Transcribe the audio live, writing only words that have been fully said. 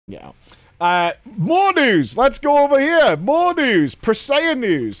Yeah. More news. Let's go over here. More news. Presea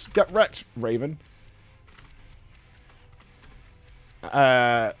news. Get wrecked, Raven.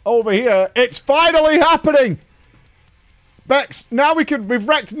 Over here. It's finally happening. Bex, now we've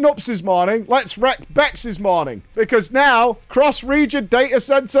wrecked Nupps this morning. Let's wreck Bex's morning. Because now, cross-region data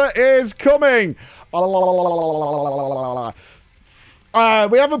center is coming.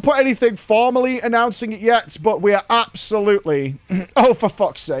 We haven't put anything formally announcing it yet, but we are absolutely... Oh, for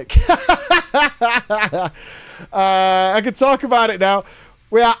fuck's sake. I can talk about it now.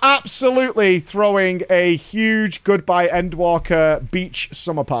 We are absolutely throwing a huge Goodbye Endwalker beach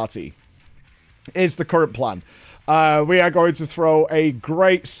summer party. Is the current plan. We are going to throw a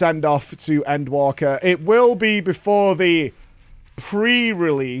great send-off to Endwalker. It will be before the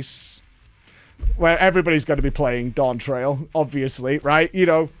pre-release... where everybody's going to be playing Dawn Trail, obviously, right? You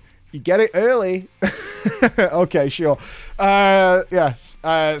know, you get it early. Okay, sure. Yes.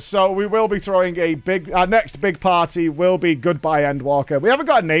 So we will be throwing a big... Our next big party will be Goodbye Endwalker. We haven't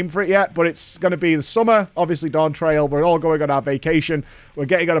got a name for it yet, but it's going to be the summer. Obviously, Dawn Trail. We're all going on our vacation. We're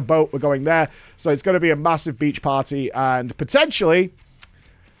getting on a boat. We're going there. So it's going to be a massive beach party. And potentially...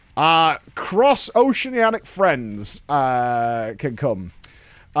 cross-oceanic friends can come.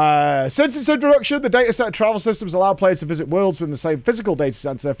 Since its introduction, the data center travel systems allow players to visit worlds within the same physical data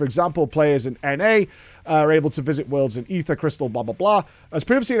center. For example, players in NA are able to visit worlds in Ether, Crystal, blah, blah, blah. As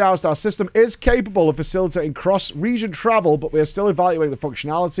previously announced, our system is capable of facilitating cross-region travel, but we are still evaluating the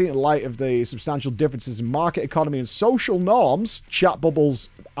functionality in light of the substantial differences in market economy and social norms. Chat bubbles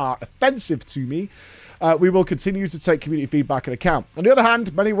are offensive to me. We will continue to take community feedback into account. On the other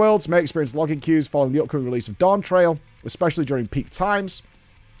hand, many worlds may experience login queues following the upcoming release of Dawn Trail, especially during peak times.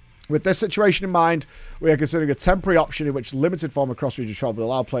 With this situation in mind, we are considering a temporary option in which limited form of cross-region travel will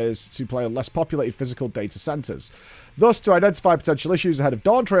allow players to play on less populated physical data centers. Thus, to identify potential issues ahead of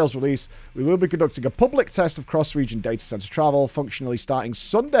Dawn Trail's release, we will be conducting a public test of cross-region data center travel, functionally starting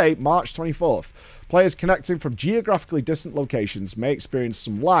Sunday, March 24th. Players connecting from geographically distant locations may experience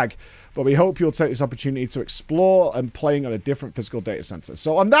some lag, but we hope you'll take this opportunity to explore and playing on a different physical data center.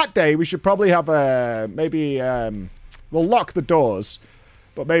 So on that day, we should probably have a, we'll lock the doors,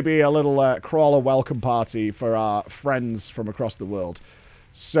 but maybe a little crawler welcome party for our friends from across the world.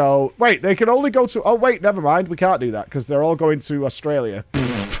 So, wait, they can only go to... Oh, wait, never mind. We can't do that because they're all going to Australia.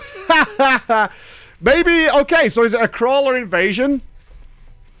 Maybe... Okay, so is it a crawler invasion?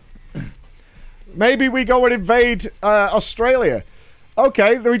 Maybe we go and invade Australia.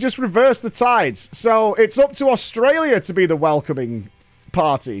 Okay, then we just reverse the tides. So, it's up to Australia to be the welcoming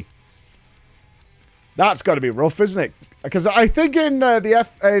party. That's got to be rough, isn't it? Because I think in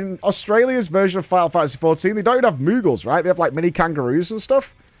in Australia's version of Final Fantasy 14, they don't even have Moogles, right? They have like mini kangaroos and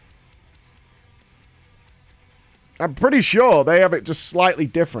stuff. I'm pretty sure they have it just slightly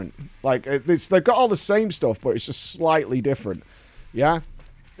different. Like they've got all the same stuff, but it's just slightly different. Yeah,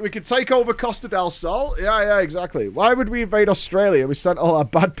 we could take over Costa del Sol. Yeah, exactly. Why would we invade Australia? We sent all our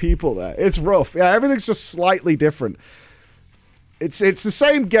bad people there. It's rough. Yeah, everything's just slightly different. It's the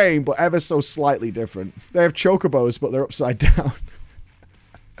same game, but ever so slightly different. They have chocobos, but they're upside down.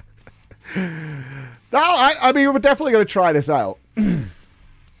 I mean, we're definitely going to try this out.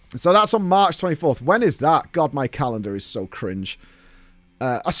 So that's on March 24th. When is that? God, my calendar is so cringe.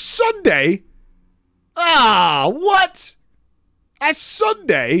 A Sunday? Ah, what? A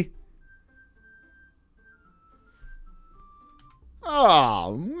Sunday?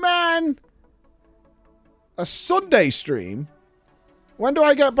 Oh, man. A Sunday stream? When do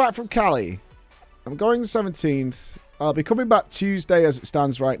I get back from Cali? I'm going the 17th. I'll be coming back Tuesday as it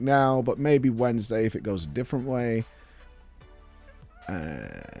stands right now, but maybe Wednesday if it goes a different way.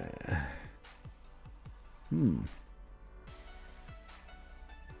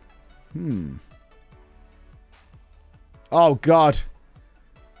 Oh, God.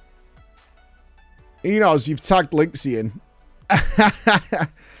 Enos, you've tagged Linksy in.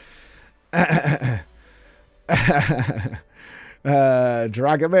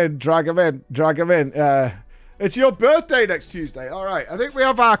 Drag him in, drag him in, drag him in. It's your birthday next Tuesday. All right. I think we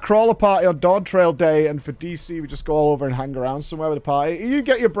have our crawler party on Dawn Trail Day, and for DC, we just go all over and hang around somewhere with a party. You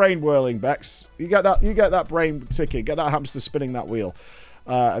get your brain whirling, Bex. You get that brain ticking. Get that hamster spinning that wheel,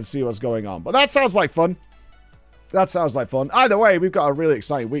 and see what's going on. But that sounds like fun. That sounds like fun. Either way, we've got a really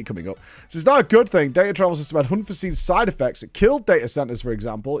exciting week coming up. So it's not a good thing. Data travel system had unforeseen side effects. It killed data centers, for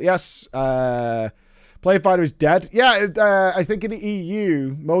example. Yes, Play Finder is dead. Yeah, I think in the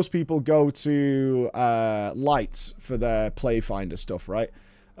EU, most people go to Light for their Play Finder stuff, right?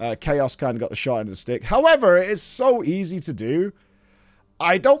 Chaos kind of got the short end of the stick. However, it is so easy to do.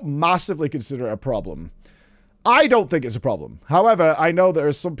 I don't massively consider it a problem. I don't think it's a problem. However, I know there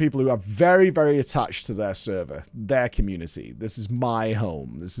are some people who are very, very attached to their server, their community. This is my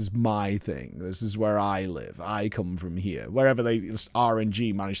home. This is my thing. This is where I live. I come from here. Wherever they just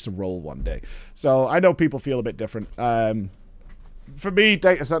RNG managed to roll one day. So I know people feel a bit different. For me,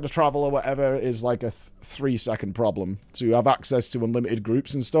 data center travel or whatever is like a 3-second problem. To have access to unlimited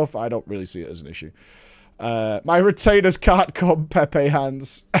groups and stuff, I don't really see it as an issue. My retainers can't come, Pepe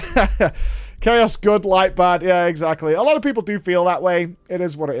hands. Chaos good, light bad. Yeah, exactly. A lot of people do feel that way. It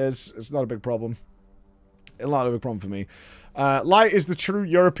is what it is. It's not a big problem. Not a big problem for me. Light is the true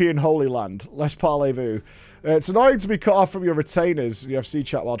European Holy Land. Less parlez-vous. It's annoying to be cut off from your retainers in UFC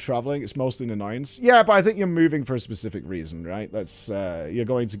chat while traveling. It's mostly an annoyance. Yeah, but I think you're moving for a specific reason, right? That's you're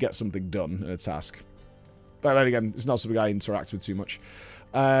going to get something done in a task. But then again, it's not something I interact with too much.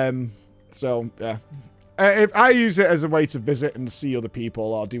 So, yeah. If I use it as a way to visit and see other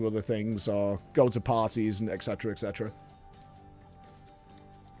people or do other things or go to parties and etc, etc.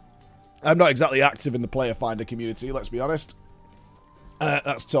 I'm not exactly active in the player finder community, let's be honest.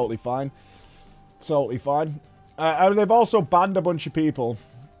 That's totally fine. Totally fine. And they've also banned a bunch of people,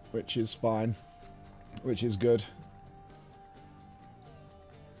 which is fine. Which is good.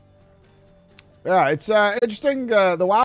 Yeah, it's interesting. The WoW